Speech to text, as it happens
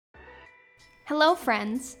Hello,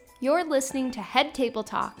 friends. You're listening to Head Table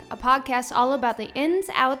Talk, a podcast all about the ins,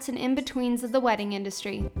 outs, and in-betweens of the wedding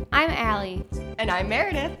industry. I'm Allie. And I'm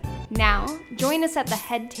Meredith. Now, join us at the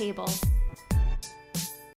head table.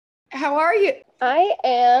 How are you? I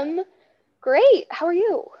am great. How are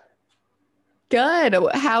you? Good.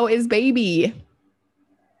 How is baby?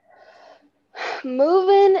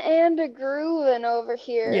 Moving and grooving over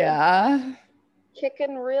here. Yeah.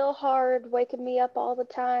 Kicking real hard, waking me up all the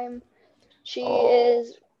time. She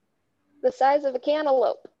is the size of a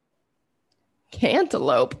cantaloupe.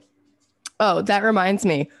 Cantaloupe. Oh, that reminds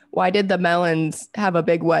me. Why did the Melons have a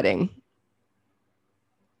big wedding?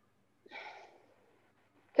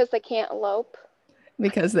 Because they can't elope.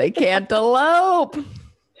 Because they can't elope.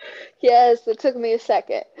 Yes, it took me a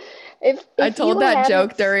second. If I told you that hadn't-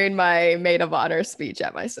 joke during my maid of honor speech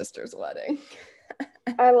at my sister's wedding.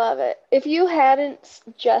 I love it. If you hadn't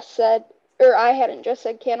just said, or I hadn't just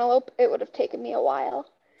said cantaloupe, it would have taken me a while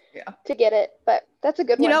to get it. But that's a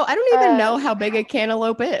good one. You know, I don't even know how big a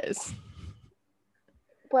cantaloupe is.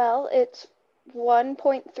 Well, it's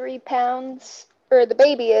 1.3 pounds, or the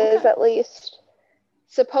baby is at least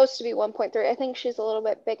supposed to be 1.3. I think she's a little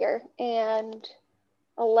bit bigger, and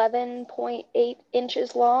 11.8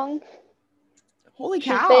 inches long. Holy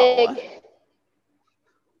She's cow. big.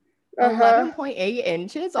 11.8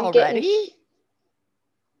 inches I'm already?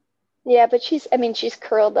 Yeah, but she's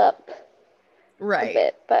curled up Right. a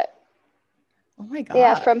bit, but Oh my god.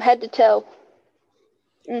 yeah, from head to toe.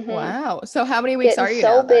 Wow. So how many weeks are you so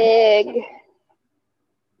now then? big.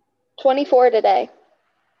 24 today.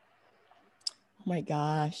 Oh my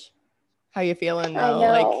gosh. How you feeling I though?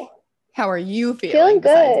 know. Like, how are you feeling Feeling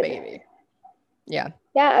besides good. baby? Yeah.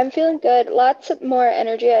 Yeah, I'm feeling good. Lots of more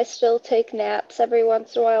energy. I still take naps every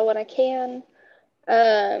once in a while when I can.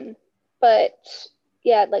 But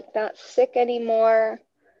yeah, like not sick anymore.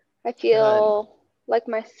 I feel like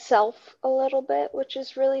myself a little bit, which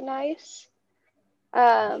is really nice.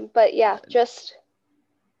 But yeah,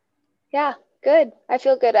 good. I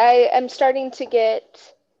feel good. I am starting to get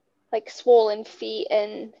like swollen feet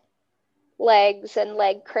and legs and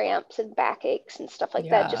leg cramps and backaches and stuff like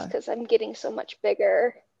that just because I'm getting so much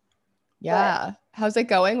bigger. Yeah. How's it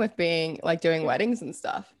going with being like doing weddings and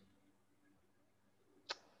stuff?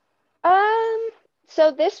 So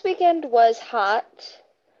this weekend was hot.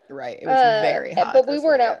 Right. It was very hot. But we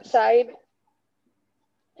weren't outside.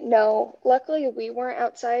 No, luckily we weren't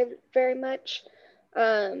outside very much.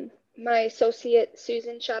 My associate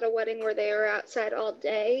Susan shot a wedding where they were outside all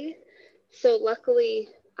day. So luckily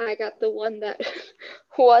I got the one that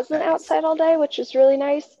wasn't outside all day, which is really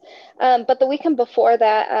nice. But the weekend before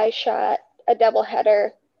that, I shot a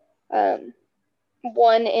doubleheader,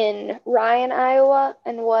 one in Ryan, Iowa,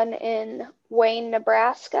 and one in Wayne,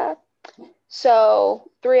 Nebraska.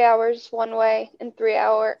 So 3 hours one way and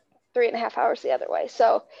 3.5 hours the other way.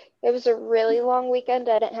 So it was a really long weekend.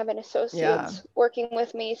 I didn't have an associates working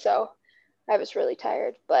with me, so I was really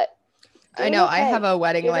tired. But I know I have a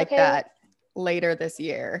wedding like that later this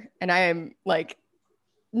year, and I am like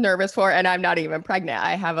nervous for it, and I'm not even pregnant.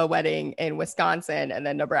 I have a wedding in Wisconsin and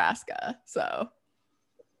then Nebraska. So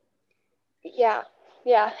yeah,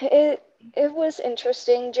 it was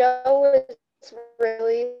interesting. Joe was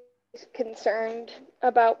really concerned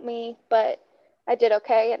about me, but I did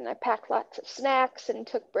okay, and I packed lots of snacks and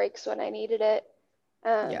took breaks when I needed it.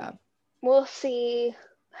 We'll see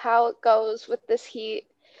how it goes with this heat.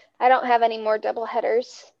 I don't have any more double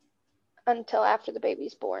headers until after the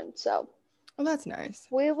baby's born, so. Oh, that's nice.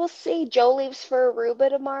 We will see. Joe leaves for Aruba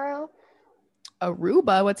tomorrow.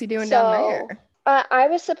 Aruba? What's he doing down there? I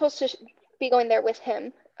was supposed to be going there with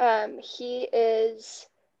him.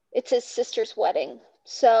 It's his sister's wedding,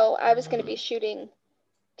 so I was going to be shooting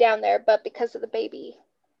down there, but because of the baby,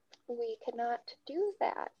 we could not do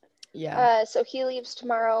that. Yeah. So he leaves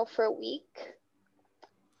tomorrow for a week.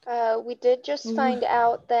 We did just find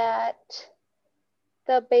out that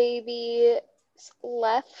the baby's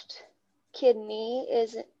left kidney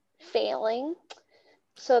is failing.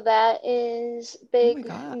 So that is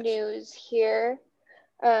big news here.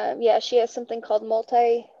 She has something called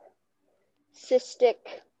multi-cystic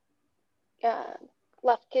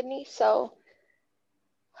left kidney. So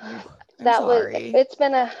it's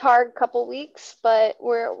been a hard couple weeks, but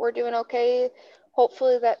we're doing okay.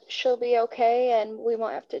 Hopefully that she'll be okay and we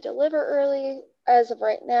won't have to deliver early as of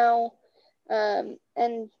right now.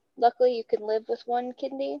 And luckily you can live with one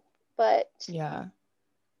kidney, but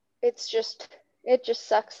it just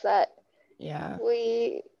sucks that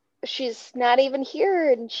she's not even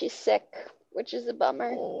here and she's sick, which is a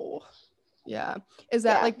bummer. Yeah. Is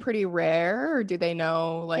that like pretty rare, or do they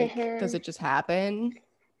know, like, does it just happen?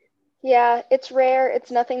 Yeah, it's rare.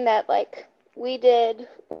 It's nothing that like we did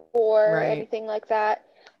or Right. anything like that.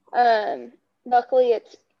 Luckily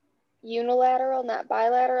it's unilateral, not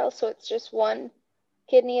bilateral, so it's just one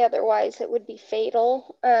kidney. Otherwise, it would be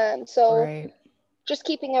fatal. So Right. just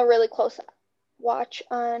keeping a really close watch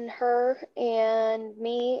on her and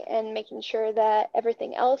me and making sure that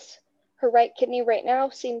everything else, her right kidney right now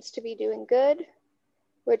seems to be doing good,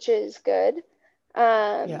 which is good.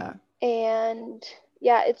 Yeah. And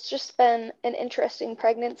yeah, it's just been an interesting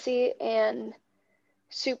pregnancy and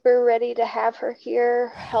super ready to have her here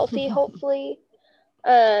healthy, hopefully.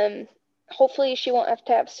 Um, Hopefully she won't have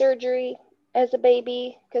to have surgery as a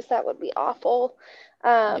baby because that would be awful.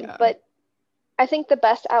 Yeah. But I think the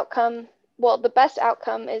best outcome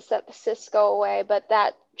is that the cysts go away, but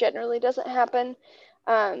that generally doesn't happen.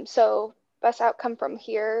 So best outcome from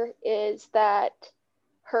here is that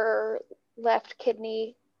her left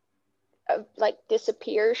kidney like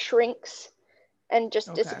disappears, shrinks, and just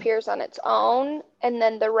Okay. disappears on its own. And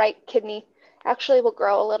then the right kidney actually will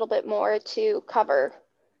grow a little bit more to cover.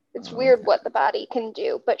 It's weird Okay. what the body can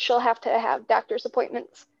do, but she'll have to have doctor's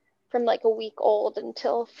appointments from like a week old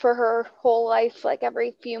until for her whole life, like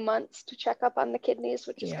every few months to check up on the kidneys,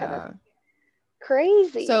 which is kind of Yeah.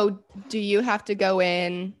 crazy. So do you have to go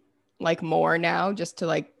in like more now just to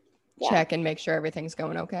like Yeah. check and make sure everything's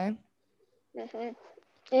going okay? hmm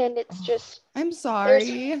And it's Oh, just, I'm there's,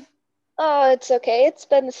 sorry. oh, it's okay. It's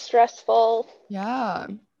been a stressful Yeah.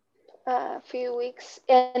 few weeks.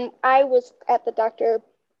 And I was at the doctor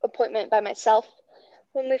appointment by myself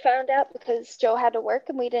when we found out because Joe had to work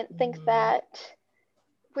and we didn't think Mhm. that,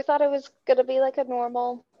 we thought it was going to be like a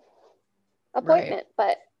normal Right. appointment,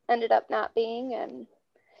 but ended up not being. And,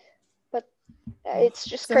 but Oh, it's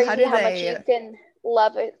just so how crazy do how much you they, can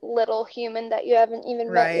love a little human that you haven't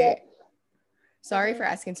even met yet. right? Sorry hmm for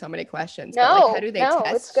asking so many questions, but like how No, do they no,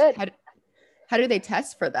 it's test? good. How do they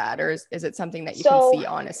test for that? Or is it something that you can So, see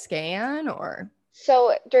on a scan or?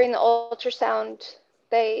 so during the ultrasound,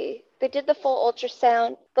 they did the full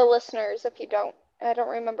ultrasound. The listeners, if you don't, I don't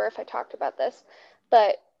remember if I talked about this,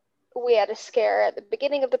 but we had a scare at the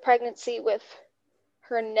beginning of the pregnancy with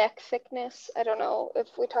her neck thickness. I don't know if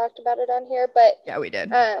we talked about it on here, but Yeah, we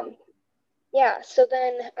did. um, yeah. So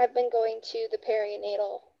then I've been going to the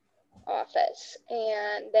perinatal office,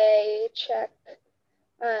 and they check.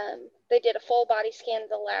 They did a full body scan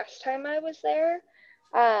the last time I was there,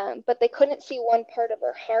 but they couldn't see one part of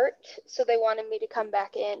her heart, so they wanted me to come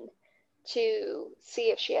back in to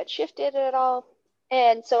see if she had shifted at all.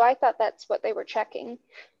 And so I thought that's what they were checking.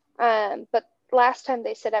 But last time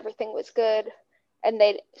they said everything was good and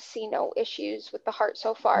they'd see no issues with the heart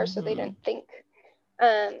so far, so they Hmm. didn't think.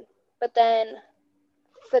 But then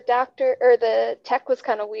the doctor or the tech was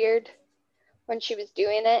kind of weird when she was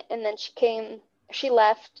doing it, and then she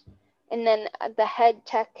left, and then the head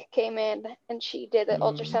tech came in and she did the Mm.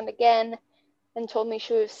 ultrasound again and told me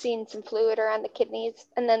she was seeing some fluid around the kidneys,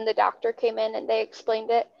 and then the doctor came in and they explained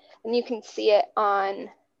it, and you can see it on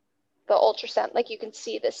the ultrasound, like you can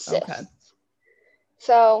see the Okay. cysts.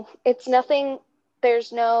 So it's nothing,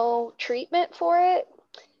 there's no treatment for it,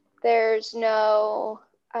 there's no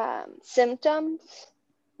symptoms,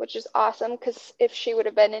 which is awesome because if she would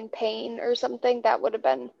have been in pain or something, that would have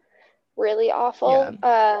been really Yeah. awful.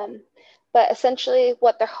 But essentially,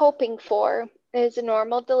 what they're hoping for is a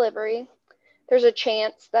normal delivery. There's a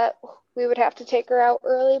chance that we would have to take her out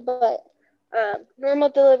early, but normal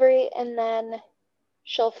delivery, and then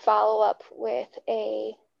she'll follow up with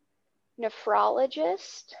a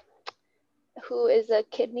nephrologist who is a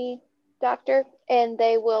kidney doctor, and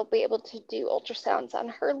they will be able to do ultrasounds on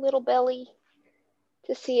her little belly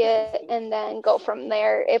to see it and then go from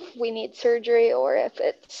there if we need surgery or if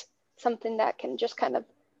it's something that can just kind of,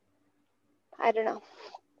 I don't know,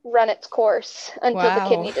 run its course until the Wow.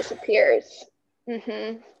 kidney disappears.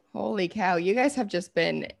 hmm Holy cow. You guys have just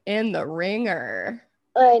been in the ringer.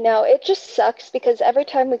 I know. It just sucks because every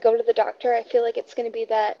time we go to the doctor, I feel like it's going to be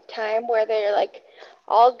that time where they're like,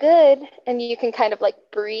 all good, and you can kind of like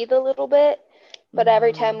breathe a little bit. But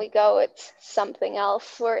every time Hmm. we go, it's something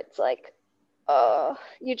else where it's like,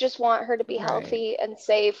 you just want her to be Right. healthy and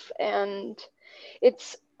safe. And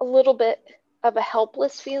it's a little bit of a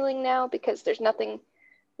helpless feeling now because there's nothing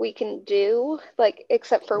we can do, like,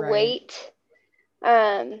 except for Right. wait.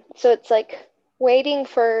 So it's like waiting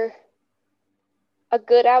for a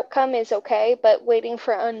good outcome is okay, but waiting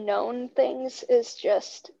for unknown things is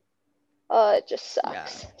just, it just Yeah.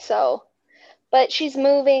 sucks. So, but she's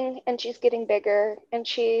moving and she's getting bigger and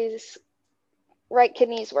she's right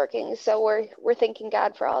kidney's working, so we're thanking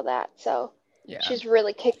God for all that. So Yeah. she's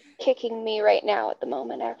really kicking me right now at the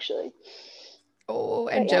moment, actually. Oh,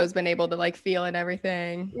 and Joe's been able to like feel and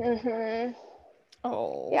everything. Mm-hmm.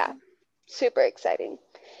 Oh. Yeah. Super exciting.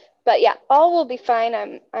 But yeah, all will be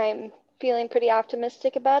fine. I'm feeling pretty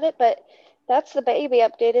optimistic about it, but that's the baby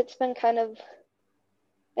update. It's been kind of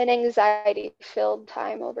an anxiety-filled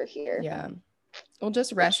time over here. Yeah. Well,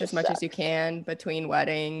 just rest as much as you can between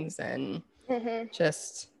weddings and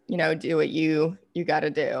just, you know, do what you got to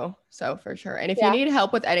do. So for sure. And if you need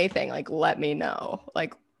help with anything, like let me know.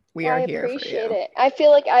 Like we are here for you. I appreciate it. I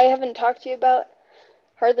feel like I haven't talked to you about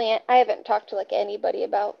I haven't talked to like anybody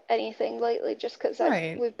about anything lately just because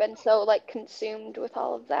we've been so like consumed with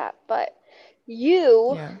all of that. But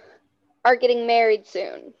you are getting married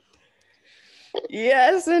soon.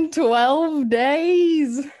 Yes, in 12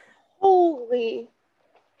 days. Holy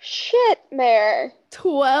shit, Mare.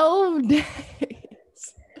 12 days.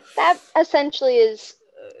 That essentially is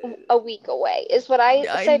a week away, is what I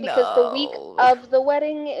say, because the week of the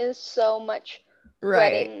wedding is so much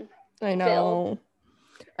wedding. I know.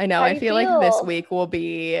 I feel like this week will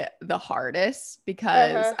be the hardest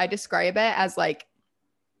because I describe it as like,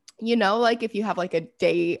 you know, like if you have like a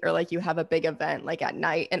date or like you have a big event like at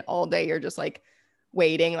night and all day you're just like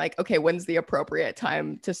waiting, like, okay, when's the appropriate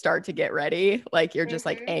time to start to get ready? Like you're just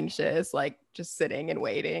like anxious, like just sitting and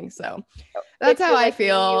waiting. So that's how I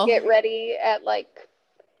feel. You get ready at like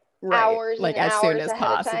hours like and as hours soon as ahead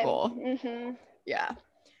possible. Of time. Yeah.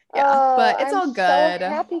 But it's all good. I'm so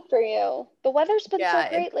happy for you. The weather's been so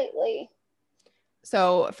great lately.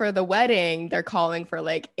 So for the wedding, they're calling for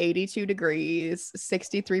like 82 degrees,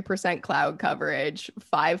 63% cloud coverage,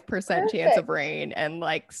 5% chance of rain, and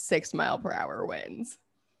like 6 mile per hour winds.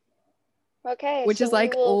 Okay. Which is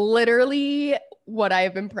like literally what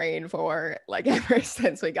I've been praying for like ever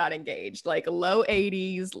since we got engaged. Like low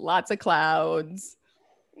 80s, lots of clouds.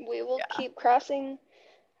 We will keep crossing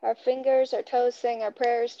our fingers, our toes, saying our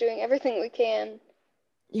prayers, doing everything we can.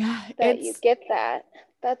 Yeah. That you get that.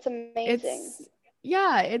 That's amazing.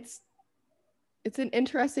 It's an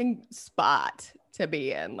interesting spot to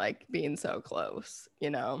be in, like being so close, you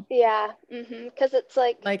know? Yeah. Because it's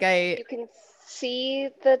like you can see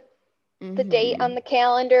the date on the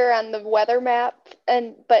calendar, on the weather map,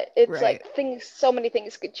 but it's like so many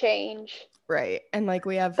things could change. Right. And like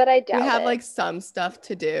we have like some stuff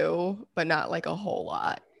to do, but not like a whole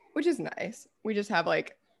lot, which is nice. We just have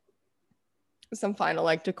like some final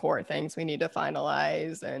like decor things we need to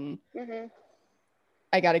finalize, and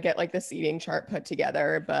I got to get like the seating chart put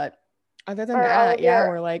together. But other than that,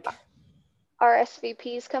 we're like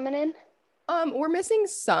RSVPs coming in. We're missing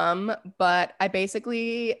some, but I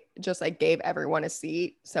basically just like gave everyone a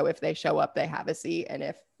seat. So if they show up, they have a seat, and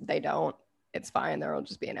if they don't, it's fine. There'll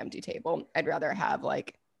just be an empty table. I'd rather have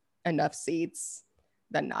like enough seats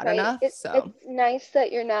than not enough. It's nice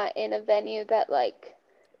that you're not in a venue that like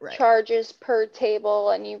charges per table,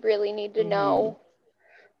 and you really need to know.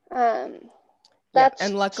 That's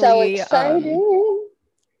and luckily, so exciting.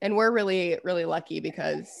 And we're really, really lucky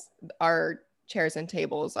because our chairs and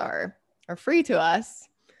tables are free to us.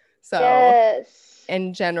 So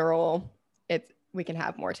in general, we can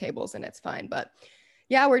have more tables and it's fine. But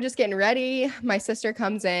yeah, we're just getting ready. My sister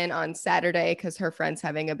comes in on Saturday because her friend's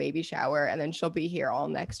having a baby shower, and then she'll be here all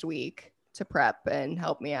next week to prep and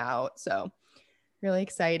help me out. So really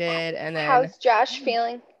excited. And then how's Josh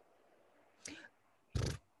feeling?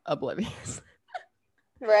 Oblivious.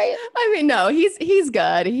 Right. I mean, no, he's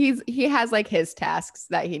good. He has like his tasks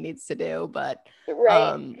that he needs to do, but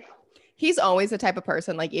he's always the type of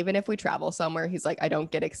person, like even if we travel somewhere, he's like, I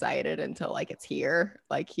don't get excited until like it's here.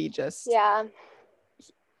 Like he just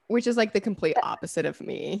which is like the complete opposite of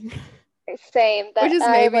me. Same. Which is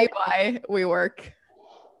maybe why we work.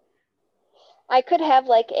 I could have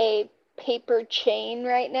like a paper chain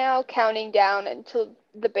right now counting down until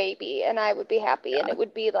the baby, and I would be happy, and it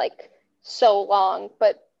would be like so long,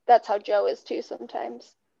 but that's how Joe is too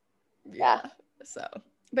sometimes. So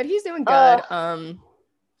but he's doing good.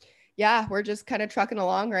 We're just kind of trucking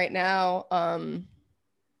along right now.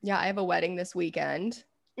 I have a wedding this weekend.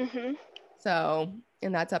 So,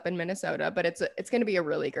 and that's up in Minnesota, but it's going to be a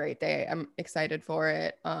really great day. I'm excited for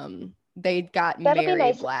it. They got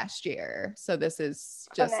married last year, so this is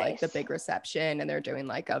just like the big reception, and they're doing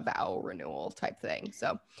like a vow renewal type thing.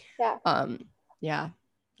 So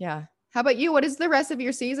how about you? What does the rest of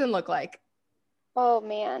your season look like? Oh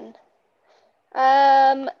man.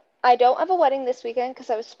 I don't have a wedding this weekend because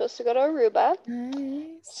I was supposed to go to Aruba. Nice.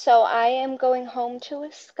 So I am going home to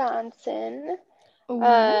Wisconsin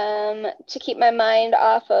to keep my mind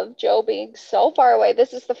off of Joe being so far away.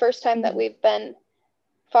 This is the first time that we've been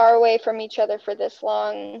far away from each other for this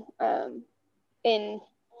long in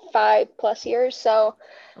 5+ years. So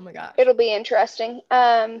oh my gosh, it'll be interesting.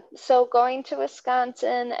 So going to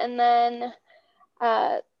Wisconsin, and then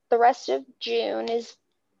the rest of June is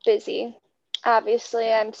busy.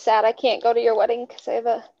 Obviously, I'm sad I can't go to your wedding because I have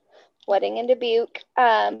a wedding in Dubuque.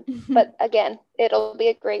 But again, it'll be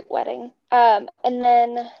a great wedding. And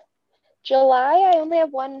then July, I only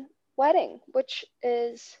have one wedding, which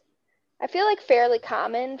is, I feel like, fairly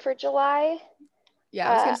common for July. Yeah,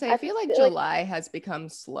 I was gonna say, I feel like July has become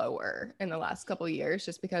slower in the last couple of years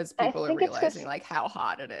just because people are realizing like how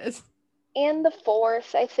hot it is. And the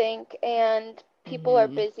 4th, I think, and people are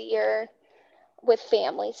busier with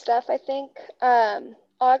family stuff, I think.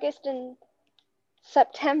 August and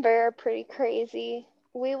September are pretty crazy.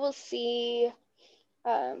 We will see,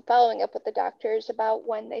 following up with the doctors about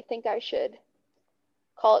when they think I should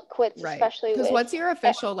call it quits, right. Especially because what's your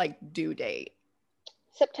official like due date?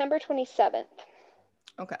 September 27th.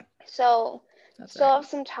 Okay. So still have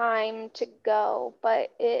some time to go,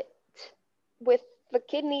 but with the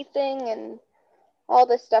kidney thing and all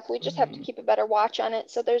this stuff, we just have to keep a better watch on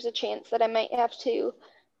it. So there's a chance that I might have to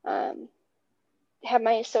have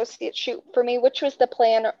my associate shoot for me, which was the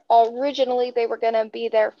plan. Originally, they were going to be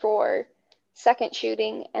there for second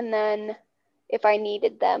shooting, and then if I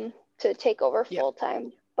needed them to take over full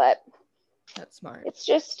time. But that's smart. It's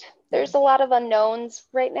just, there's a lot of unknowns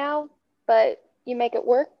right now, but you make it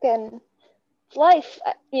work, and life,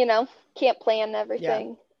 can't plan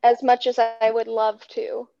everything as much as I would love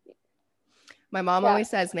to. My mom always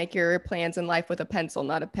says, make your plans in life with a pencil,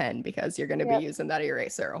 not a pen, because you're going to be using that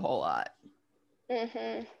eraser a whole lot.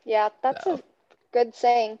 Yeah, that's a good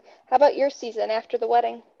saying. How about your season after the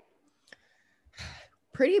wedding?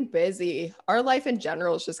 Pretty busy. Our life in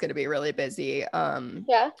general is just going to be really busy.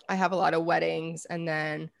 I have a lot of weddings, and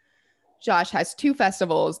then Josh has 2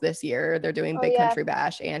 festivals this year. They're doing Big Country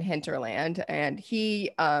Bash and Hinterland, and he's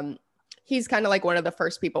kind of like one of the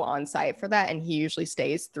first people on site for that, and he usually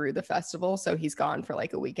stays through the festival, so he's gone for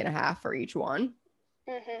like a week and a half for each one.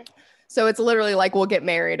 So it's literally like we'll get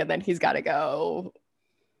married and then he's got to go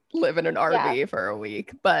live in an RV for a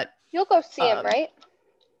week. But you'll go see him, right?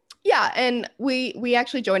 Yeah, and we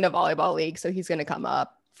actually joined a volleyball league, so he's going to come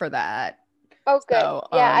up for that. Oh, good. So,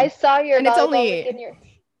 I saw your volleyball league in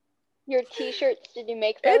your t-shirts. Did you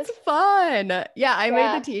make those? It's fun. Yeah, I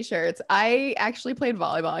made the t-shirts. I actually played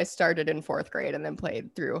volleyball. I started in 4th grade and then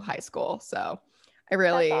played through high school. So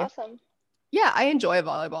that's awesome. Yeah, I enjoy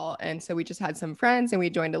volleyball. And so we just had some friends and we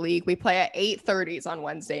joined a league. We play at 8:30s on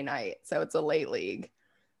Wednesday night. So it's a late league.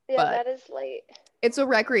 Yeah, that is late. It's a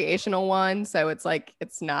recreational one. So it's like,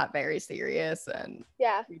 it's not very serious. And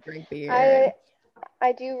we drink beer.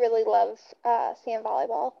 I do really love sand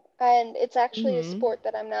volleyball. And it's actually a sport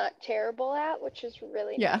that I'm not terrible at, which is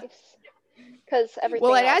really nice. Because everything.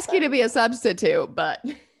 Well, I'd ask you to be a substitute, but.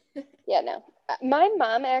 No. My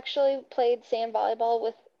mom actually played sand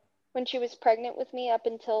volleyball when she was pregnant with me up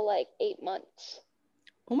until like 8 months.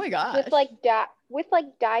 Oh my gosh. With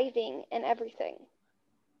diving and everything.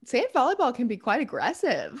 Sand volleyball can be quite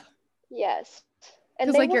aggressive. Yes.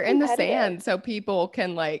 Because like you're in the sand, so people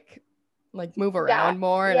can like move around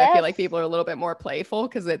more. And I feel like people are a little bit more playful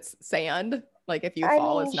because it's sand. Like if you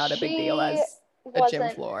fall, it's not a big deal as a gym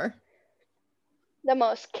floor. The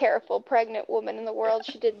most careful pregnant woman in the world.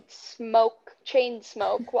 She did chain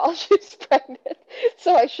smoke while she was pregnant.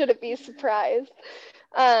 So I shouldn't be surprised.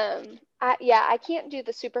 I can't do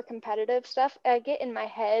the super competitive stuff. I get in my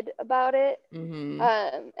head about it. And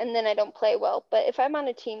then I don't play well. But if I'm on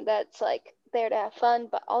a team that's like there to have fun,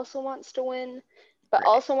 but also wants to win, but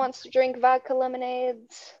also wants to drink vodka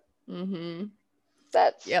lemonades.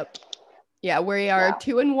 That's. Yep. Yeah, we are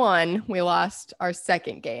 2-1. We lost our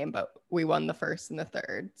second game, but we won the first and the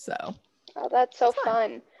third. So. Oh, that's so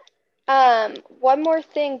fun. One more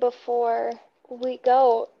thing before we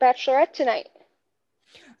go. Bachelorette tonight.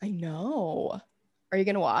 I know. Are you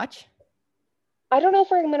going to watch? I don't know if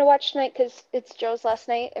we're going to watch tonight because it's Joe's last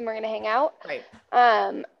night and we're going to hang out. Right.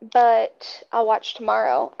 But I'll watch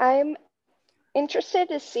tomorrow. I'm interested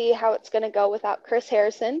to see how it's going to go without Chris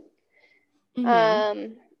Harrison.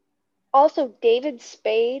 Also, David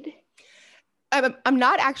Spade. I'm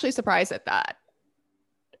not actually surprised at that.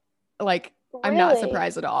 Like, really? I'm not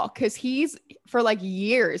surprised at all because he's for like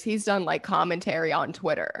years he's done like commentary on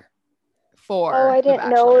Twitter for I didn't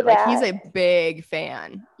know that. Like he's a big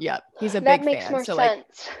fan. Yep, he's a big fan. That makes more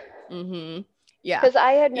sense. Yeah, because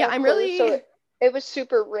I had no clue. So it was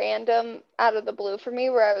super random out of the blue for me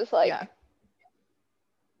where I was like,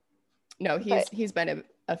 no, he's been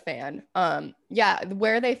a fan.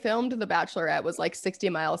 Where they filmed The Bachelorette was like 60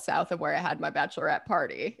 miles south of where I had my bachelorette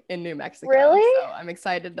party in New Mexico. Really? So I'm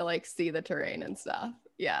excited to like see the terrain and stuff.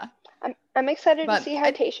 yeah. I'm excited to see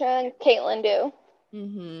how Tayshia and Caitlin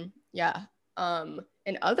do. Yeah.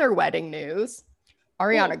 In other wedding news,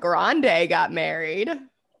 Ariana Grande got married.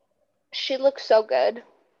 She looks so good.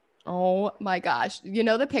 Oh my gosh. You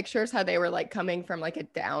know the pictures, how they were like coming from like a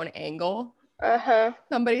down angle? Uh-huh.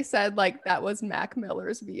 Somebody said like that was Mac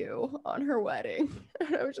Miller's view on her wedding.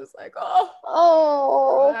 And I was just like,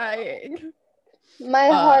 crying. My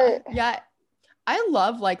heart. Yeah. I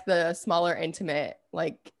love like the smaller, intimate,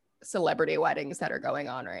 like celebrity weddings that are going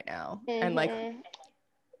on right now. And like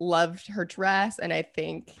loved her dress. And I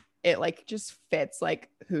think it like just fits like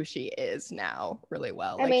who she is now really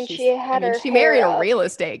well. I like mean, she married a real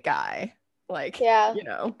estate guy. Like, yeah, you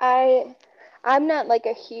know. I'm not like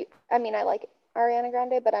a huge, I mean, I like Ariana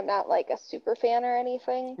Grande, but I'm not like a super fan or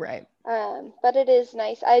anything. Right. But it is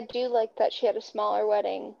nice. I do like that she had a smaller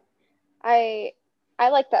wedding. I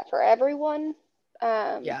like that for everyone.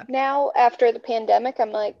 Yeah. Now after the pandemic,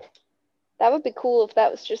 I'm like, that would be cool if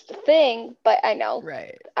that was just a thing. But I know.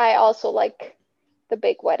 Right. I also like the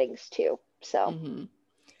big weddings too. So.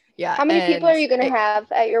 Yeah. How many people are you going to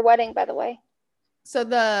have at your wedding, by the way? So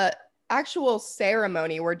the actual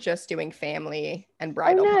ceremony, we're just doing family and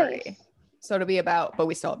bridal party. So it'll be about, but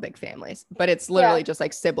we still have big families, but it's literally just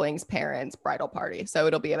like siblings, parents, bridal party. So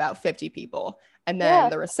it'll be about 50 people. And then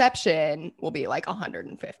the reception will be like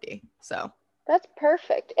 150. So that's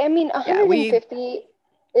perfect. I mean, 150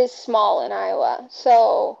 is small in Iowa.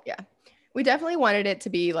 So yeah, we definitely wanted it to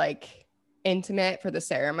be like intimate for the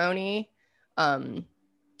ceremony.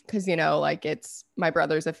 Because, you know, like it's my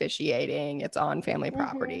brother's officiating, it's on family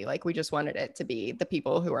property. Like we just wanted it to be the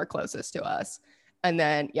people who are closest to us. And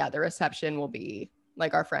then, the reception will be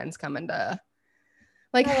like our friends coming to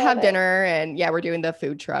like have dinner. And we're doing the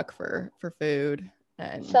food truck for food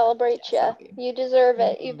and celebrate you. You deserve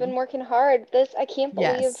it. You've been working hard. I can't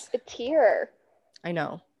believe it's here. I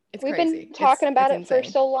know. We've been talking about it for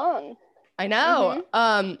so long. I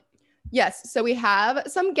know. Yes, so we have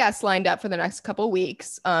some guests lined up for the next couple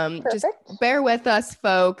weeks. Just bear with us,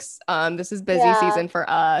 folks. This is busy season for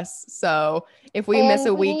us. So if we miss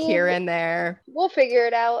a week here and there, we'll figure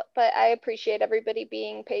it out. But I appreciate everybody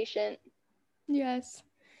being patient. Yes.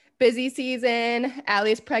 Busy season.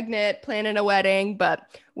 Allie's pregnant, planning a wedding,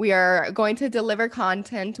 but we are going to deliver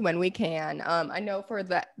content when we can. I know for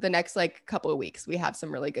the next like couple of weeks, we have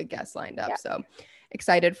some really good guests lined up. So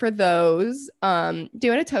excited for those. Do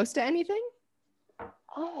you want to toast to anything?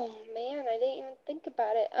 Oh man, I didn't even think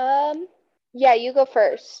about it. Yeah, you go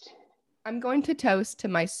first. I'm going to toast to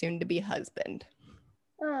my soon-to-be husband.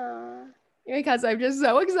 Aww. Because I'm just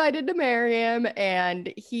so excited to marry him,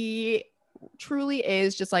 and he truly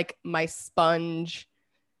is just like my sponge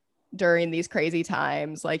during these crazy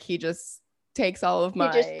times. Like he just takes all of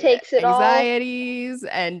my anxieties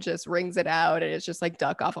and just wrings it out, and it's just like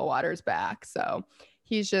duck off a water's back. So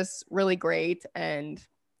he's just really great, and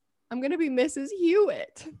I'm gonna be Mrs.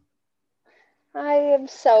 Hewitt. I am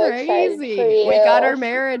so excited for you. We got our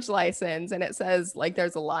marriage license, and it says like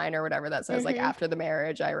there's a line or whatever that says like after the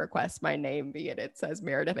marriage I request my name be, and it says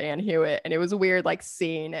Meredith Ann Hewitt, and it was weird like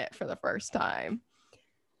seeing it for the first time.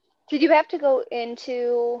 Did you have to go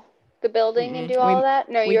into the building and do all of that?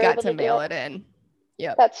 No, we got to mail it in.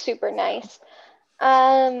 Yep. That's super nice.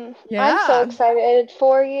 I'm so excited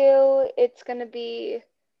for you. It's gonna be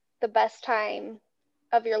the best time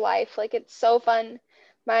of your life. Like it's so fun.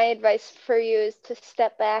 My advice for you is to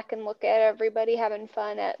step back and look at everybody having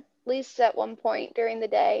fun at least at one point during the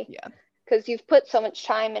day. Yeah. Because you've put so much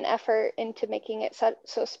time and effort into making it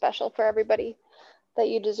so special for everybody that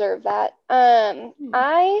you deserve that.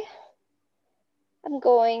 I am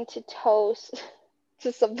going to toast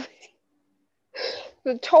to something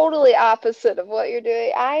the totally opposite of what you're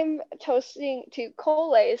doing. I'm toasting to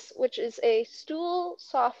Colace, which is a stool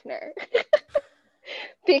softener.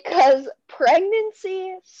 Because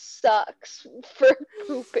pregnancy sucks for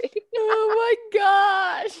pooping. Oh my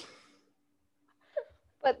gosh.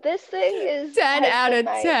 But this thing is 10 out of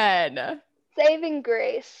 10. Saving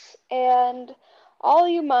grace. And all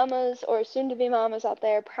you mamas or soon-to-be mamas out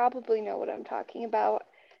there probably know what I'm talking about.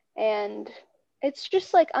 And it's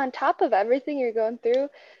just like on top of everything you're going through,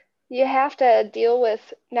 you have to deal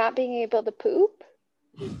with not being able to poop.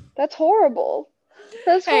 That's horrible.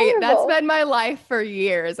 That's been my life for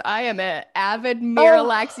years. I am an avid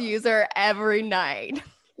Miralax user every night.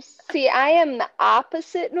 See, I am the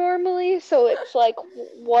opposite normally, so it's like,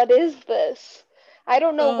 what is this? I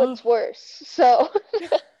don't know what's worse. So,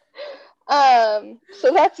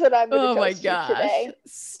 so that's what I'm going to toast to today.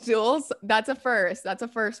 Stools, that's a first. That's a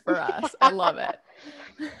first for us. I love it.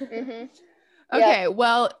 Okay,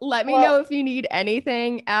 well, let me know if you need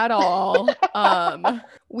anything at all.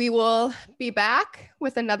 We will be back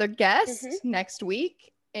with another guest next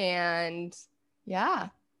week. And yeah,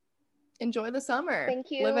 enjoy the summer.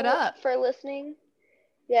 Thank you Live it up. for listening.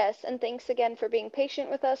 Yes, and thanks again for being patient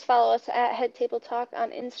with us. Follow us at Head Table Talk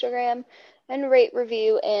on Instagram and rate,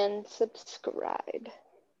 review, and subscribe.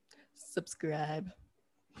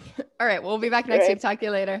 All right, we'll be back next week. Talk to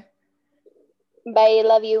you later. Bye.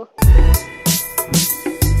 Love you.